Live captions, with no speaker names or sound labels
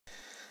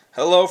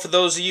Hello for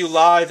those of you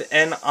live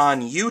and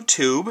on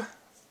YouTube.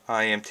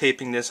 I am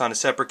taping this on a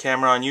separate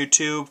camera on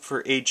YouTube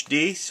for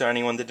HD, so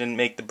anyone that didn't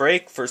make the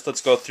break. First,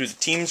 let's go through the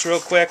teams real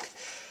quick.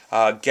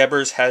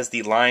 Gebbers has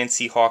the Lions,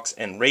 Seahawks,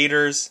 and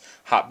Raiders.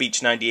 Hot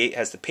Beach 98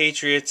 has the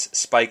Patriots.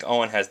 Spike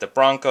Owen has the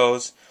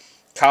Broncos.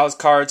 Kyle's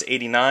Cards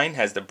 89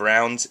 has the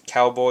Browns,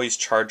 Cowboys,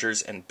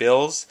 Chargers, and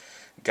Bills.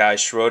 Guy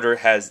Schroeder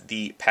has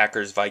the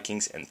Packers,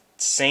 Vikings, and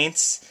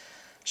Saints.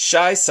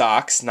 Shy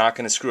Sox, not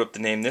going to screw up the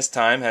name this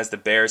time, has the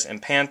Bears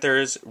and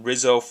Panthers.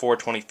 Rizzo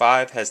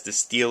 425 has the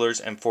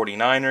Steelers and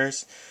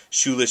 49ers.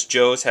 Shoeless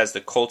Joes has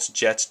the Colts,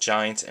 Jets,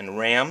 Giants, and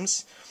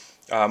Rams.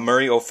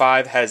 Murray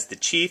 05 has the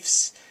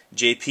Chiefs.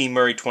 JP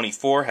Murray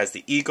 24 has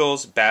the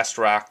Eagles. Bass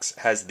Rocks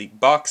has the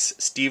Bucks.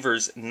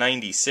 Stevers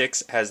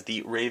 96 has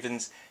the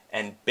Ravens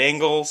and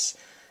Bengals.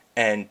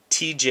 And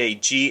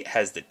TJG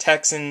has the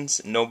Texans.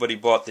 Nobody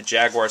bought the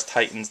Jaguars,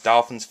 Titans,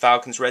 Dolphins,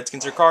 Falcons,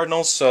 Redskins, or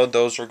Cardinals, so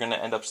those are going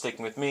to end up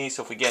sticking with me.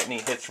 So if we get any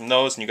hits from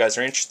those and you guys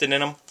are interested in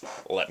them,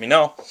 let me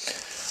know.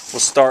 We'll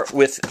start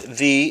with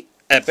the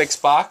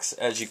Epix box.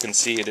 As you can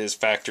see, it is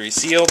factory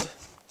sealed.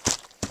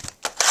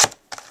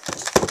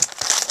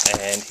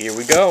 And here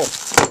we go.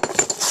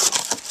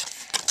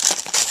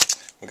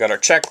 We got our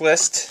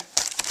checklist.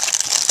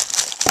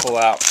 Pull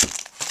out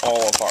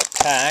all of our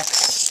packs.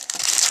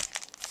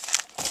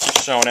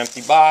 Show an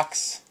empty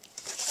box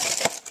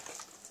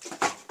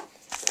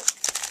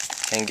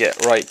and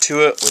get right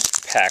to it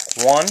with pack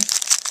 1.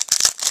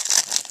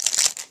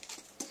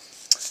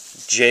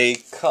 Jay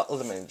Cutler,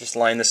 let me just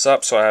line this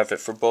up so I have it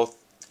for both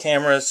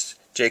cameras.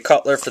 Jay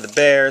Cutler for the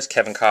Bears,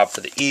 Kevin Cobb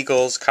for the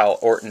Eagles, Kyle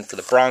Orton for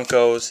the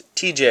Broncos,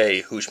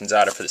 TJ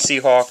Hushmanzada for the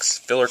Seahawks,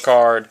 filler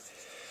card.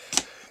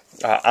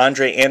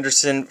 Andre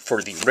Anderson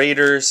for the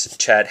Raiders,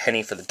 Chad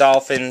Henne for the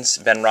Dolphins,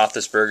 Ben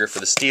Roethlisberger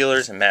for the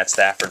Steelers, and Matt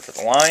Stafford for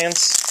the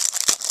Lions.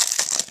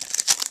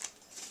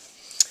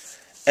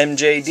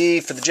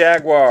 MJD for the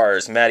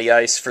Jaguars, Matty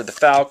Ice for the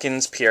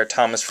Falcons, Pierre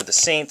Thomas for the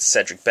Saints,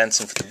 Cedric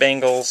Benson for the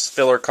Bengals,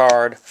 filler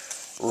card.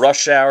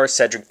 Rush Hour,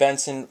 Cedric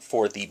Benson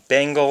for the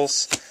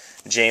Bengals,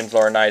 James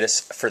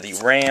Laurinaitis for the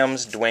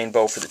Rams, Dwayne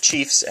Bowe for the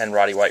Chiefs, and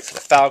Roddy White for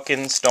the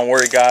Falcons. Don't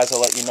worry guys,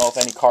 I'll let you know if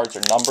any cards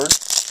are numbered.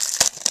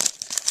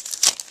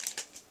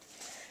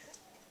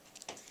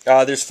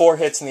 There's 4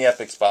 hits in the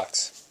Epix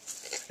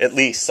box. At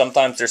least.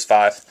 Sometimes there's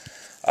 5.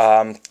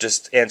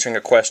 Just answering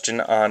a question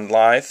on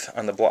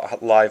the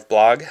live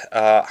blog.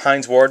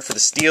 Hines Ward for the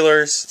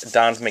Steelers,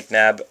 Don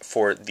McNabb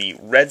for the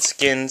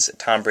Redskins,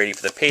 Tom Brady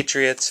for the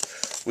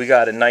Patriots. We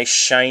got a nice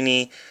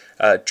shiny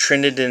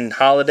Trinidad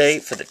Holiday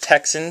for the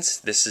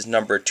Texans. This is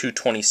number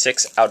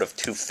 226 out of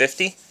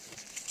 250.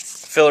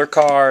 Filler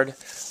card,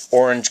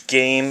 Orange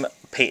Game,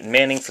 Peyton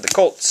Manning for the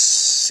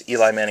Colts,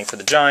 Eli Manning for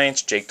the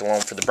Giants, Jake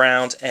Delhomme for the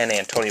Browns, and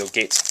Antonio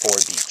Gates for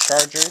the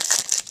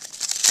Chargers.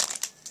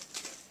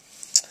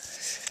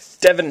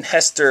 Devin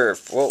Hester,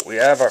 well, we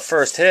have our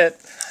first hit.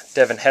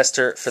 Devin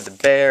Hester for the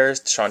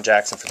Bears, Deshaun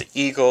Jackson for the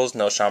Eagles,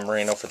 Noshawn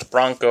Moreno for the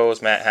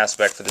Broncos, Matt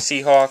Hasselbeck for the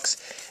Seahawks,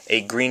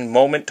 a green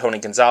moment, Tony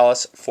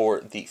Gonzalez for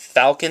the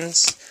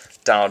Falcons,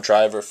 Donald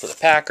Driver for the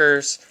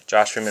Packers,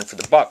 Josh Freeman for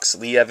the Bucks,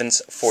 Lee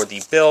Evans for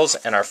the Bills,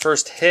 and our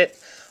first hit,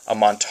 a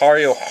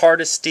Montario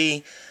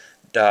Hardesty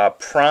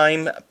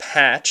Prime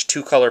Patch,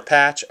 2-color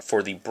patch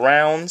for the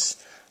Browns.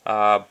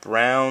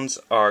 Browns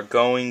are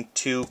going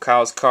to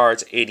Kyle's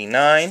Cards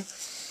 89.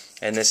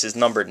 And this is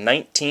numbered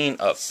 19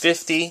 of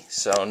 50.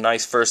 So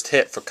nice first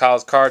hit for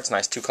Kyle's Cards.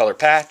 Nice 2-color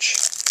patch.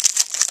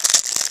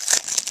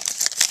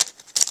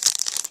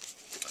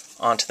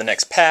 On to the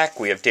next pack.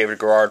 We have David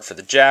Garrard for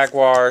the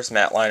Jaguars,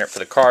 Matt Leinart for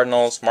the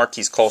Cardinals,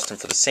 Marquise Colston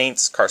for the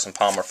Saints, Carson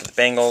Palmer for the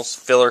Bengals,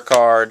 filler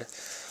card.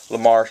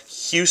 Lamar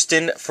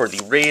Houston for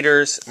the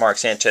Raiders, Mark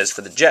Sanchez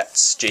for the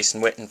Jets,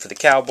 Jason Witten for the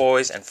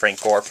Cowboys, and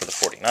Frank Gore for the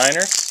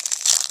 49ers.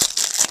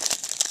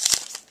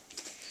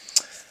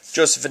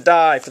 Joseph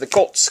Adai for the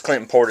Colts,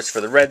 Clinton Portis for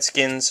the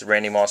Redskins,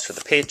 Randy Moss for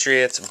the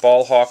Patriots,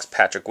 Ballhawks,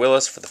 Patrick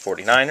Willis for the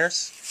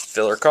 49ers,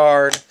 filler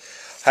card.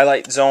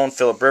 Highlight Zone,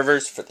 Phillip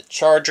Rivers for the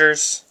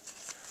Chargers,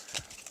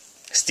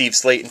 Steve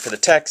Slayton for the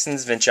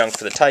Texans, Vince Young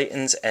for the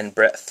Titans, and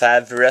Brett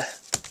Favre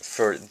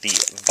for the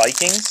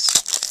Vikings.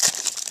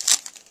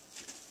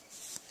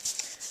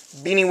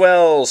 Beanie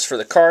Wells for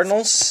the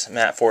Cardinals,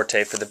 Matt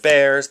Forte for the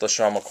Bears,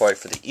 LaShawn McCoy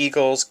for the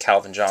Eagles,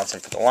 Calvin Johnson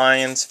for the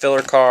Lions,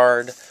 filler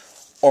card.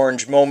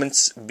 Orange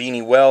Moments,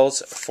 Beanie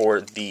Wells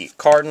for the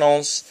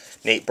Cardinals,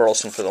 Nate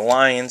Burleson for the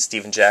Lions,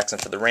 Steven Jackson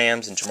for the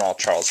Rams, and Jamal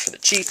Charles for the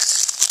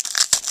Chiefs.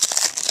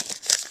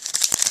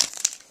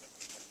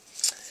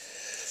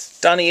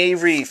 Donnie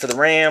Avery for the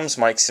Rams,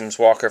 Mike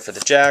Sims-Walker for the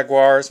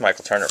Jaguars,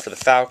 Michael Turner for the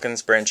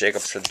Falcons, Brandon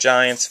Jacobs for the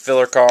Giants,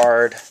 filler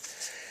card.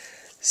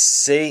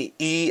 Sei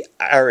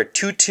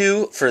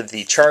Aratutu for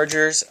the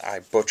Chargers,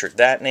 I butchered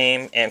that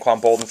name,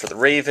 Anquan Bolden for the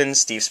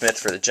Ravens, Steve Smith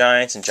for the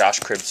Giants, and Josh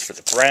Cribbs for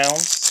the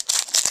Browns.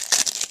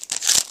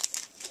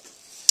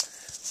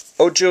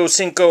 Ocho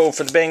Cinco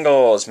for the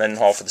Bengals,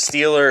 Mendenhall for the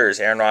Steelers,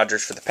 Aaron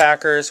Rodgers for the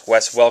Packers,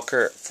 Wes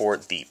Welker for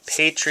the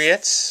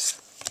Patriots.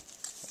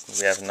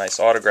 We have a nice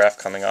autograph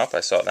coming up.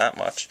 I saw that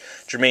much.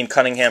 Jermaine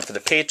Cunningham for the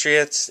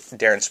Patriots.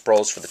 Darren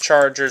Sproles for the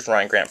Chargers.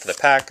 Ryan Grant for the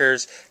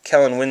Packers.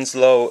 Kellen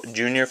Winslow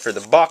Jr. for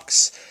the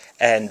Bucks.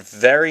 And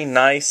very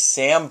nice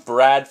Sam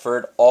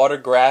Bradford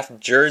autographed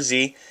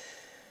jersey.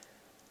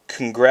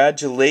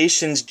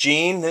 Congratulations,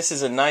 Gene. This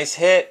is a nice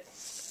hit.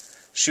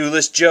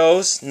 Shoeless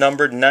Joe's,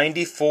 numbered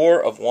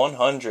 94 of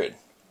 100.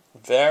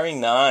 Very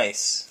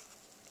nice.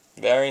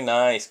 Very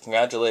nice.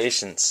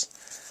 Congratulations.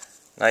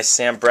 Nice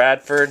Sam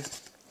Bradford.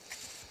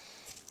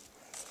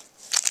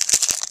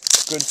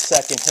 Good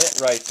second hit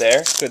right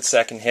there. Good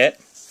second hit.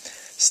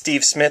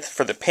 Steve Smith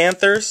for the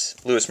Panthers.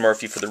 Lewis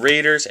Murphy for the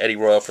Raiders. Eddie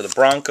Royal for the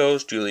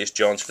Broncos. Julius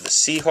Jones for the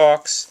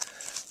Seahawks.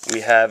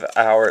 We have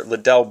our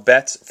Liddell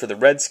Betts for the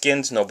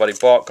Redskins. Nobody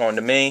bought, going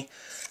to me.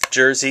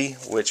 Jersey,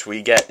 which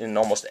we get in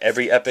almost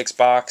every Epics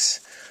box.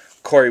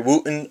 Corey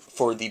Wooten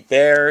for the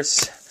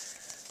Bears.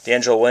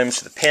 D'Angelo Williams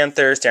for the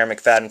Panthers. Darren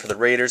McFadden for the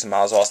Raiders. And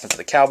Miles Austin for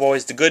the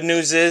Cowboys. The good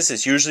news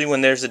is usually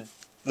when there's a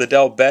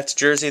Liddell Betts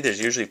jersey,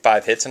 there's usually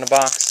 5 hits in a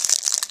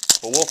box.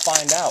 But we'll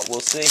find out.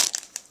 We'll see.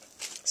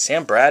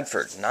 Sam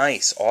Bradford,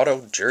 nice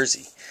auto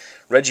jersey.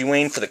 Reggie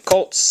Wayne for the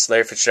Colts.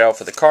 Larry Fitzgerald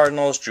for the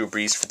Cardinals. Drew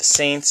Brees for the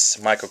Saints.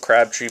 Michael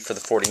Crabtree for the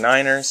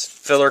 49ers.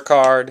 Filler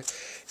card.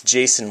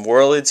 Jason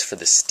Werlitz for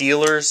the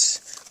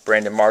Steelers.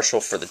 Brandon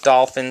Marshall for the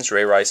Dolphins.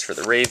 Ray Rice for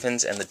the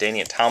Ravens. And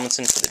LaDainian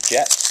Tomlinson for the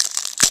Jets.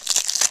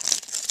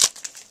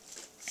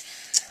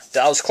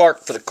 Dallas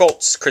Clark for the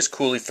Colts, Chris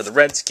Cooley for the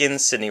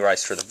Redskins, Sidney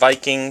Rice for the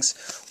Vikings.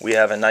 We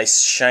have a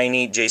nice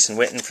shiny Jason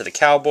Witten for the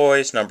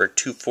Cowboys, number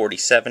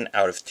 247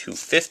 out of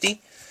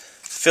 250.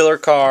 Filler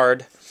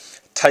card,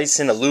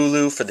 Tyson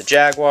Alulu for the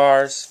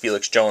Jaguars,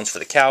 Felix Jones for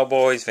the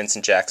Cowboys,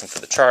 Vincent Jackson for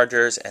the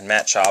Chargers, and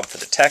Matt Schaub for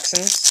the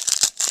Texans.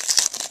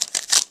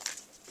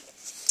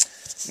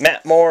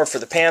 Matt Moore for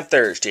the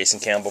Panthers,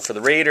 Jason Campbell for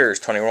the Raiders,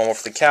 Tony Romo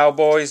for the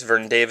Cowboys,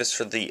 Vernon Davis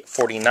for the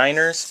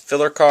 49ers.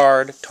 Filler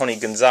card, Tony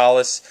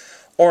Gonzalez,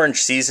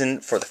 Orange Season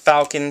for the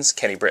Falcons,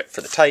 Kenny Britt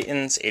for the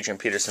Titans, Adrian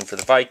Peterson for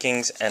the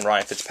Vikings, and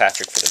Ryan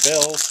Fitzpatrick for the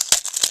Bills.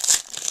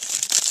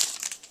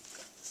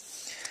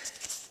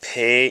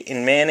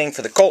 Peyton Manning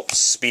for the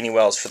Colts, Beanie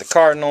Wells for the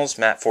Cardinals,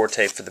 Matt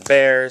Forte for the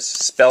Bears,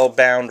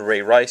 Spellbound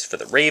Ray Rice for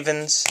the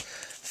Ravens.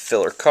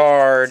 Filler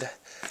card,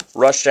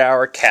 Rush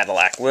Hour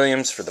Cadillac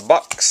Williams for the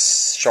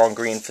Bucks, Sean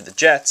Green for the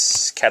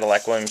Jets,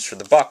 Cadillac Williams for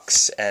the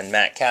Bucks, and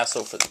Matt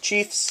Castle for the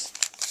Chiefs.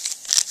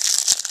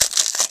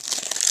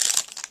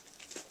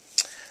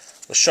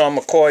 LaShawn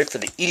McCoy for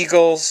the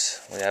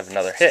Eagles. We have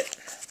another hit.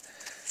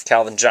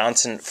 Calvin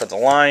Johnson for the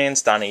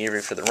Lions. Donnie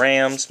Avery for the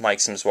Rams. Mike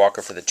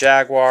Sims-Walker for the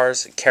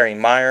Jaguars. Kerry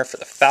Meyer for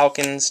the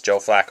Falcons. Joe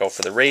Flacco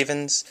for the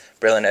Ravens.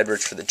 Braylon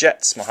Edwards for the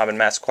Jets. Mohamed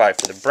Massaquoi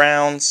for the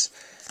Browns.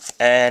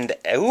 And,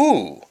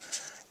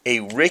 a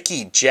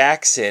Ricky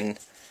Jackson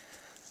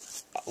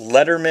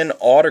Letterman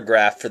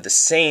autograph for the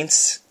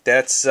Saints.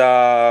 That's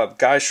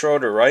Guy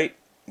Schroeder, right?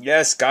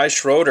 Yes, Guy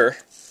Schroeder.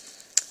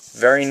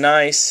 Very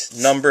nice,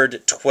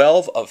 numbered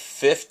 12 of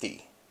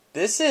 50.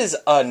 This is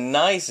a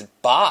nice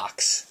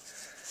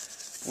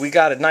box. We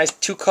got a nice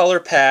 2-color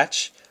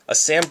patch, a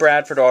Sam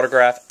Bradford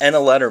autograph, and a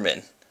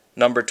Letterman,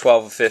 numbered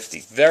 12 of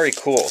 50. Very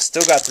cool.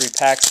 Still got 3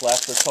 packs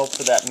left. Let's hope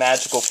for that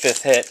magical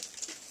 5th hit.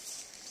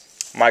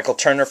 Michael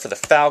Turner for the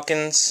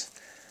Falcons,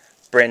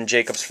 Brandon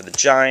Jacobs for the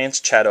Giants,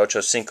 Chad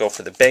Ochocinco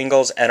for the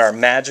Bengals, and our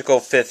magical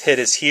 5th hit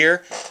is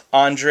here.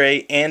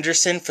 Andre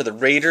Anderson for the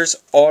Raiders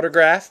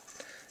autograph.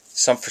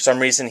 For some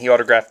reason, he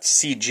autographed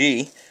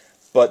CG,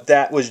 but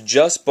that was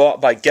just bought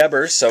by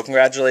Gebbers, so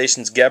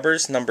congratulations,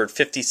 Gebbers, numbered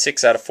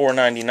 56 out of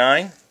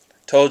 499.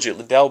 Told you,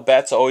 Liddell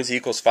Betts always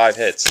equals 5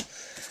 hits.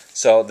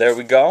 So there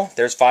we go.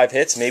 There's 5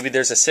 hits. Maybe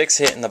there's a 6th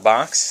hit in the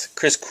box.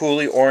 Chris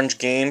Cooley, orange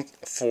game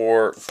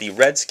for the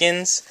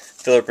Redskins.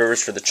 Phillip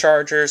Rivers for the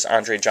Chargers.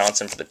 Andre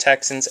Johnson for the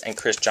Texans. And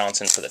Chris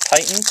Johnson for the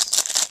Titans.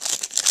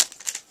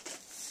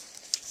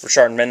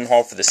 Rashard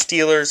Mendenhall for the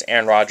Steelers,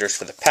 Aaron Rodgers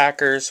for the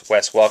Packers,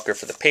 Wes Welker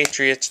for the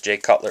Patriots, Jay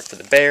Cutler for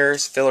the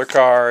Bears, filler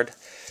card,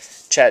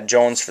 Chad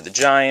Jones for the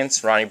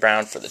Giants, Ronnie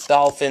Brown for the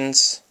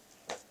Dolphins,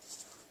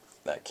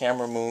 that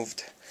camera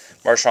moved,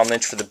 Marshawn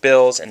Lynch for the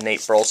Bills, and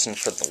Nate Burleson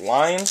for the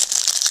Lions.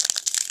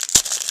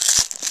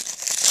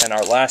 And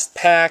our last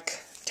pack,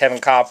 Kevin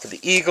Kolb for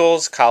the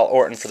Eagles, Kyle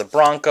Orton for the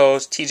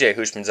Broncos, TJ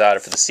Houshmandzadeh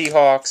for the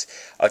Seahawks,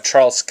 a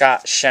Charles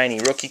Scott shiny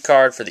rookie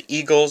card for the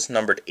Eagles,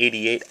 numbered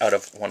 88 out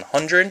of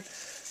 100.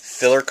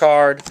 Filler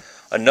card,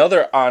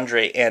 another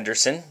Andre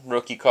Anderson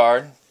rookie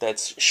card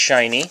that's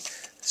shiny,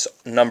 it's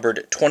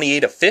numbered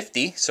 28 of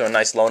 50, so a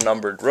nice low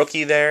numbered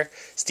rookie there.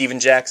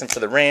 Steven Jackson for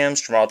the Rams,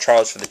 Jamal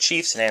Charles for the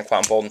Chiefs, and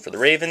Anquan Bolden for the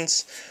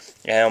Ravens.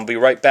 And we'll be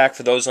right back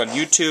for those on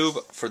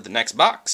YouTube for the next box.